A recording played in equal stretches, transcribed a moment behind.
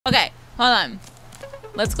Hold on.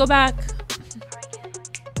 Let's go back.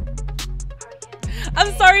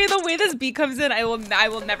 I'm sorry, the way this beat comes in, I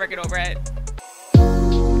will never get over it.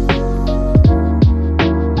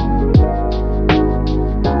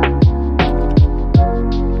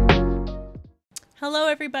 Hello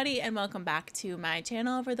everybody and welcome back to my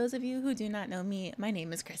channel. For those of you who do not know me, my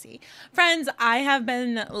name is Chrissy. Friends, I have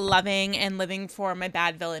been loving and living for my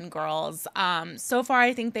Badvillain girls. So far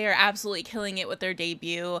I think they are absolutely killing it with their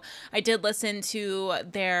debut. I did listen to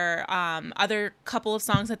their other couple of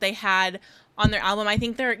songs that they had on their album. I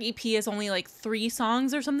think their EP is only like 3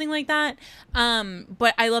 songs or something like that.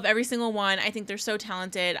 But I love every single one. I think they're so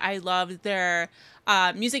talented. I loved their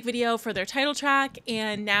music video for their title track,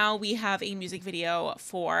 and now we have a music video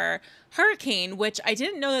for Hurricane, which I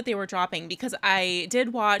didn't know that they were dropping because I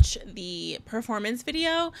did watch the performance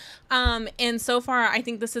video, and so far I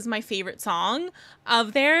think this is my favorite song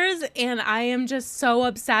of theirs, and I am just so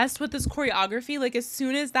obsessed with this choreography. Like, as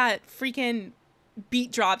soon as that freaking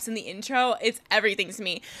beat drops in the intro, it's everything to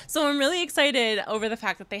me. So I'm really excited over the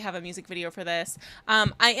fact that they have a music video for this.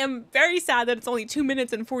 I am very sad that it's only 2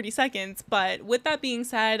 minutes and 40 seconds, but with that being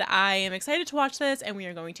said, I am excited to watch this and we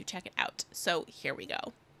are going to check it out. So here we go.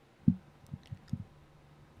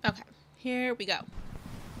 Okay, here we go.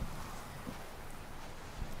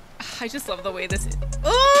 I just love the way this is.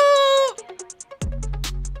 Oh!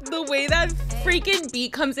 The way that freaking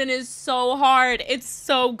beat comes in is so hard. It's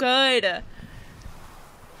so good.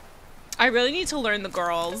 I really need to learn the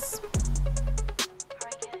girls.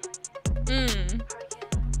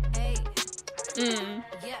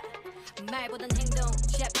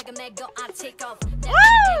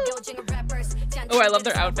 Oh, I love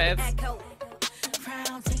their outfits.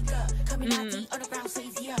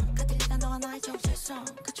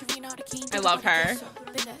 I love her.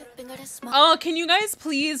 Oh, can you guys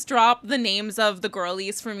please drop the names of the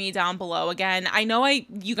girlies for me down below again? I know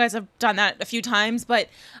you guys have done that a few times, but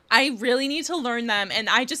I really need to learn them, and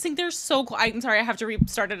I just think they're so cool. I'm sorry, I have to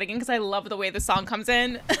restart it again because I love the way the song comes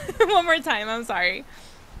in. One more time, I'm sorry.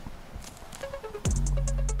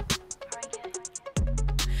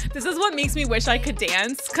 This is what makes me wish I could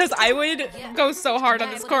dance, because I would go so hard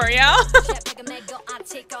on this choreo.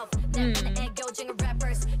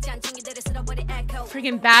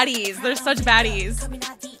 Freaking baddies. They're such baddies.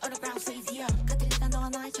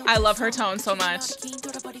 I love her tone so much.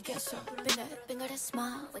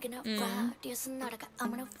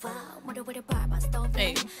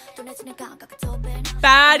 Hey.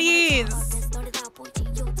 Baddies.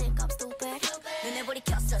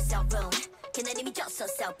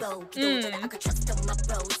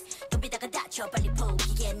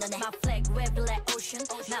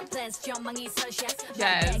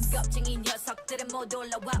 Yes.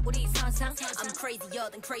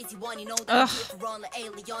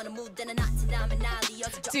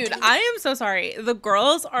 Dude, I am so sorry. The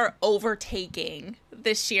girls are overtaking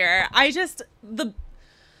this year.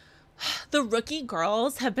 The rookie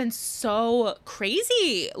girls have been so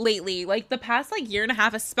crazy lately. Like, the past year and a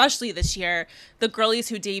half, especially this year, the girlies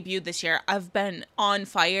who debuted this year have been on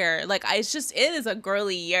fire. Like, it is a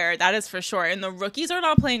girly year, that is for sure. And the rookies are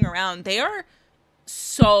not playing around. They are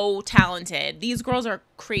so talented. These girls are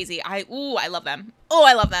crazy. I love them. Oh,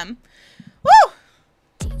 I love them. Woo!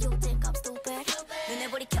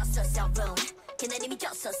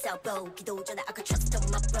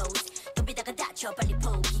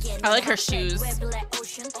 I like her shoes.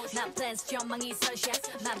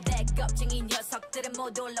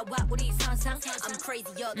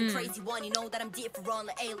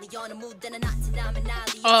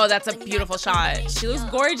 Oh, that's a beautiful shot. She looks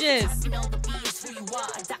gorgeous.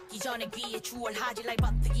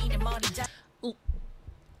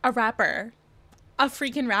 A rapper. A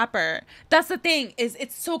freaking rapper. That's the thing, is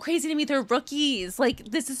it's so crazy to me. They're rookies.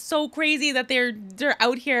 Like, this is so crazy that they're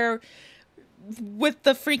out here with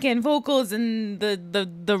the freaking vocals and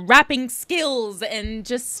the rapping skills and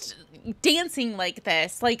just dancing like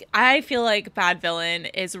this. Like, I feel like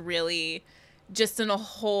Badvillain is really just in a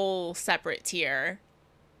whole separate tier.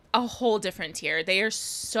 A whole different tier. They are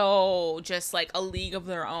so just like a league of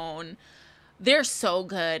their own. They're so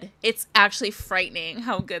good. It's actually frightening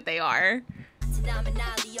how good they are.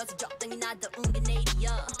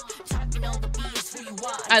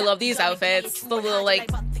 I love these outfits. The little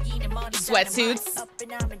sweatsuits.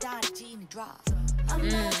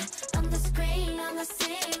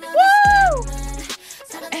 Woo!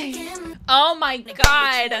 Hey. Oh my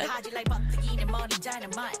god.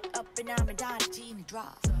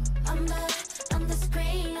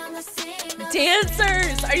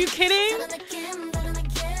 Dancers! Are you kidding?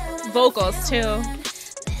 Vocals too.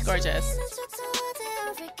 Gorgeous.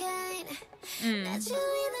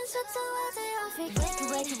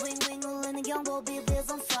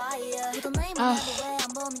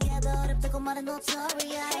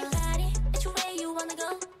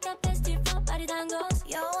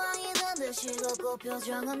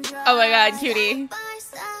 Oh my god, cutie.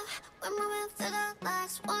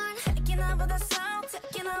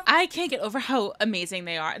 I can't get over how amazing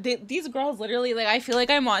they are. These girls literally, like, I feel like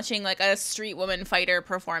I'm watching like a street woman fighter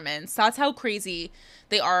performance. That's how crazy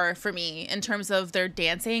they are for me in terms of their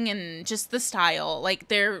dancing and just the style. Like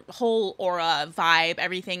their whole aura, vibe,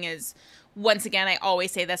 everything is, once again, I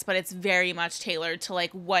always say this, but it's very much tailored to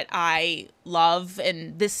like what I love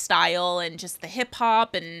and this style and just the hip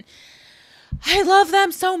hop, and I love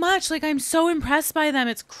them so much. Like I'm so impressed by them.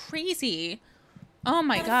 It's crazy. Oh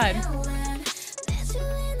my god.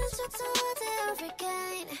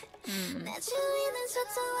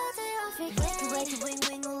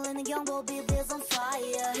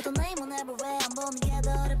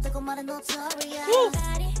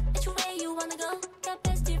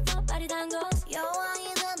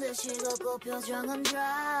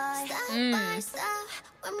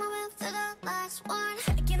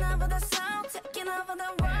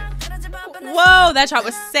 Whoa, that shot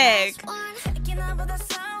was sick.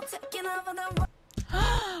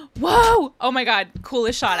 Whoa! Oh my god,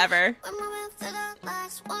 coolest shot ever.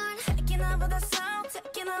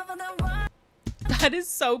 That is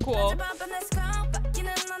so cool.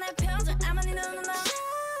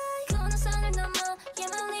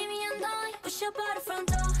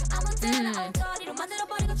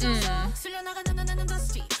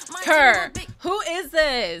 Her. Who is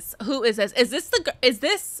this? Who is this? Is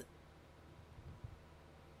this?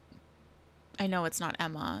 I know it's not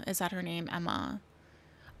Emma. Is that her name? Emma.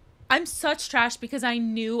 I'm such trash because I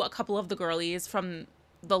knew a couple of the girlies from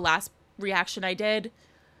the last reaction I did,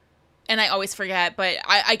 and I always forget, but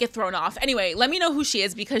I get thrown off. Anyway, let me know who she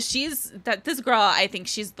is, because this girl, I think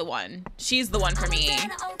she's the one. She's the one for me.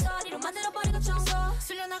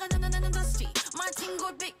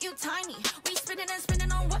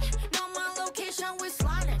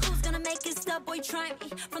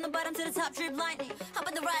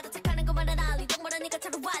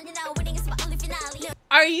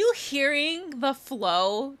 Are you hearing the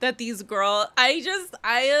flow that these girls, I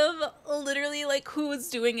am literally like, who is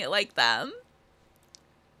doing it like them?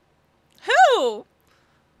 Who?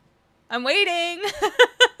 I'm waiting.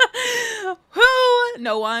 Who?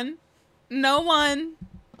 No one. No one.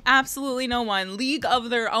 Absolutely no one. League of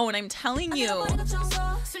their own, I'm telling you.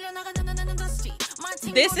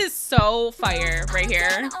 This is so fire right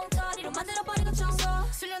here.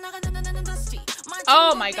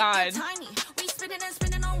 Oh my god.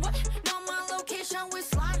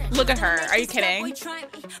 Look at her. Are you kidding?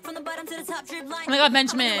 Oh my god,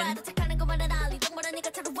 Benjamin.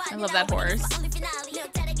 I love that horse.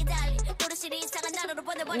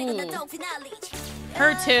 Ooh.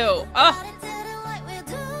 Her too. Oh.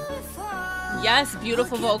 Yes,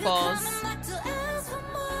 beautiful vocals.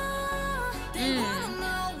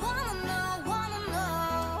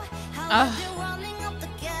 Oh.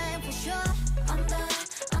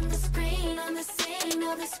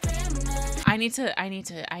 I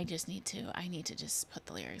need to just put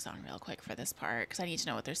the lyrics on real quick for this part, because I need to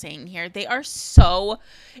know what they're saying here. They are so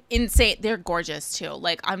insane. They're gorgeous too.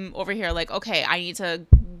 Like I'm over here like, okay, I need to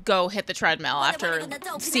go hit the treadmill after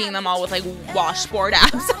seeing them all with like washboard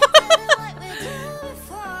abs.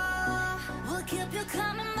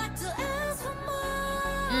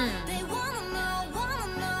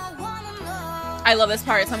 I love this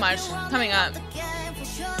part so much. Coming up.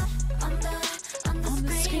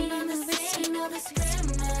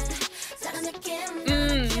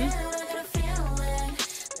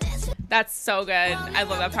 That's so good. I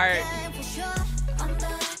love that part.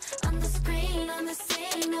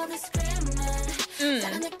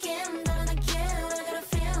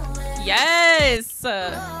 Yes.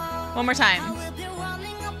 One more time.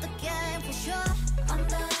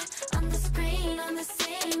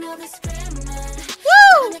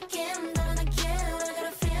 Woo!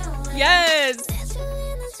 Yes.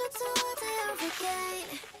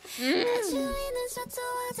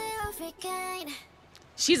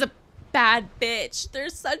 She's a bad bitch.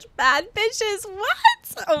 There's such bad bitches.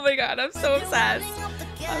 What? Oh my god, I'm so obsessed.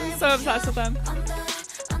 I'm so obsessed with them.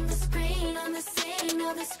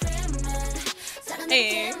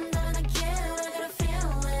 Hey.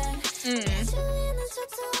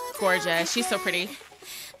 Gorgeous. She's so pretty.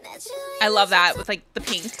 I love that with like the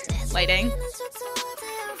pink lighting.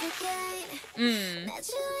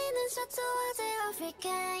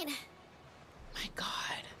 My god.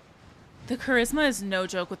 The charisma is no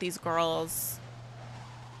joke with these girls.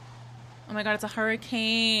 Oh my god, it's a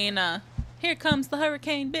hurricane. Here comes the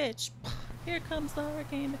hurricane, bitch. Here comes the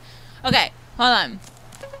hurricane. Okay, hold on.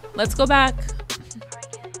 Let's go back.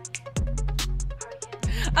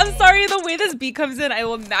 I'm sorry, the way this beat comes in, I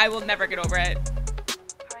will never get over it.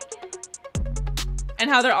 And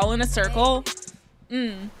how they're all in a circle.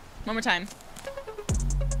 One more time.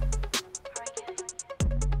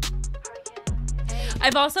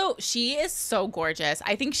 She is so gorgeous.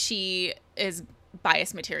 I think she is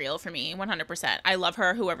bias material for me, 100%. I love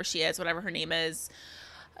her, whoever she is, whatever her name is.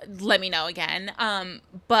 Let me know again.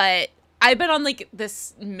 But I've been on like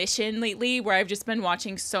this mission lately where I've just been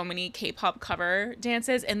watching so many K-pop cover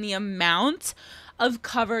dances, and the amount of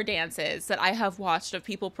cover dances that I have watched of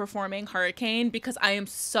people performing Hurricane, because I am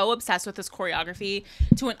so obsessed with this choreography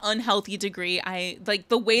to an unhealthy degree. I like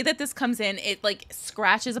the way that this comes in, it like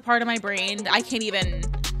scratches a part of my brain. I can't even.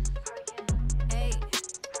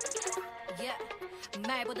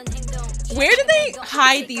 Where did they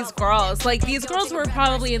hide these girls? Like, these girls were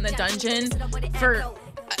probably in the dungeon for,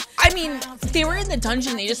 I mean, they were in the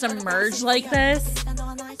dungeon, they just emerged like this. Oh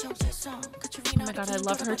my god, I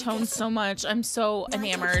love her tone so much. I'm so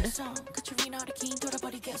enamored.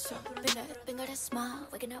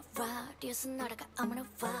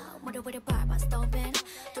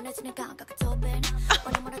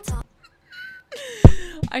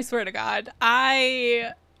 I swear to God,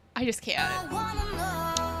 I just can't.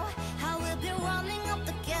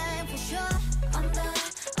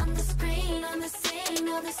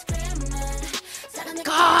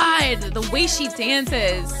 God, the way she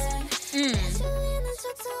dances.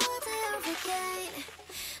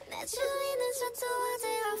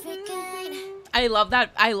 I love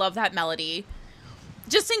that. I love that melody.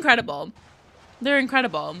 Just incredible. They're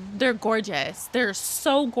incredible. They're gorgeous. They're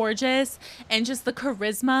so gorgeous. And just the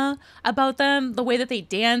charisma about them, the way that they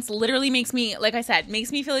dance literally makes me, like I said,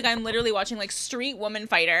 makes me feel like I'm literally watching like Street Woman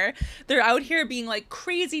Fighter. They're out here being like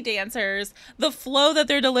crazy dancers. The flow that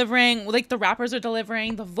they're delivering, like the rappers are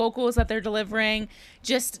delivering, the vocals that they're delivering,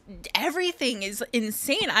 just everything is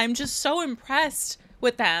insane. I'm just so impressed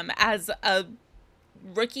with them as a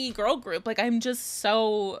rookie girl group. Like, I'm just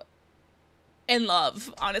so in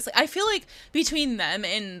love, honestly. I feel like between them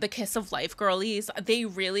and the Kiss of Life girlies, they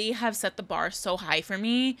really have set the bar so high for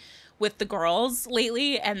me with the girls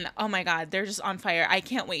lately, and oh my god, they're just on fire. I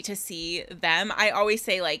can't wait to see them. I always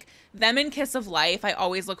say, like, them and Kiss of Life I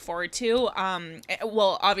always look forward to.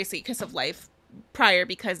 Well, obviously Kiss of Life prior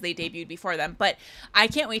because they debuted before them, but I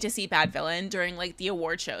can't wait to see Badvillain during like the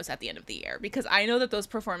award shows at the end of the year, because I know that those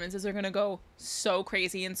performances are gonna go so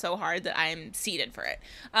crazy and so hard that I'm seated for it.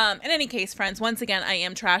 In any case, friends, once again, I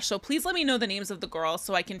am trash, so please let me know the names of the girls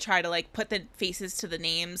so I can try to like put the faces to the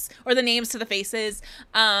names, or the names to the faces.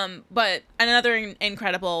 But another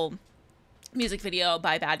incredible music video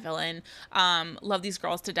by Badvillain. Love these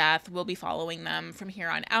girls to death. We'll be following them from here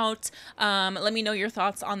on out. Let me know your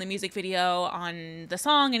thoughts on the music video, on the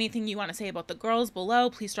song, anything you want to say about the girls below.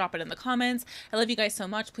 Please drop it in the comments. I love you guys so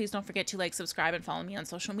much. Please don't forget to like, subscribe, and follow me on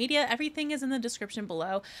social media. Everything is in the description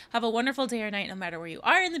below. Have a wonderful day or night, no matter where you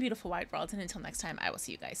are in the beautiful wide world. And until next time, I will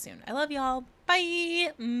see you guys soon. I love y'all.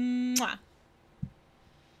 Bye. Mwah.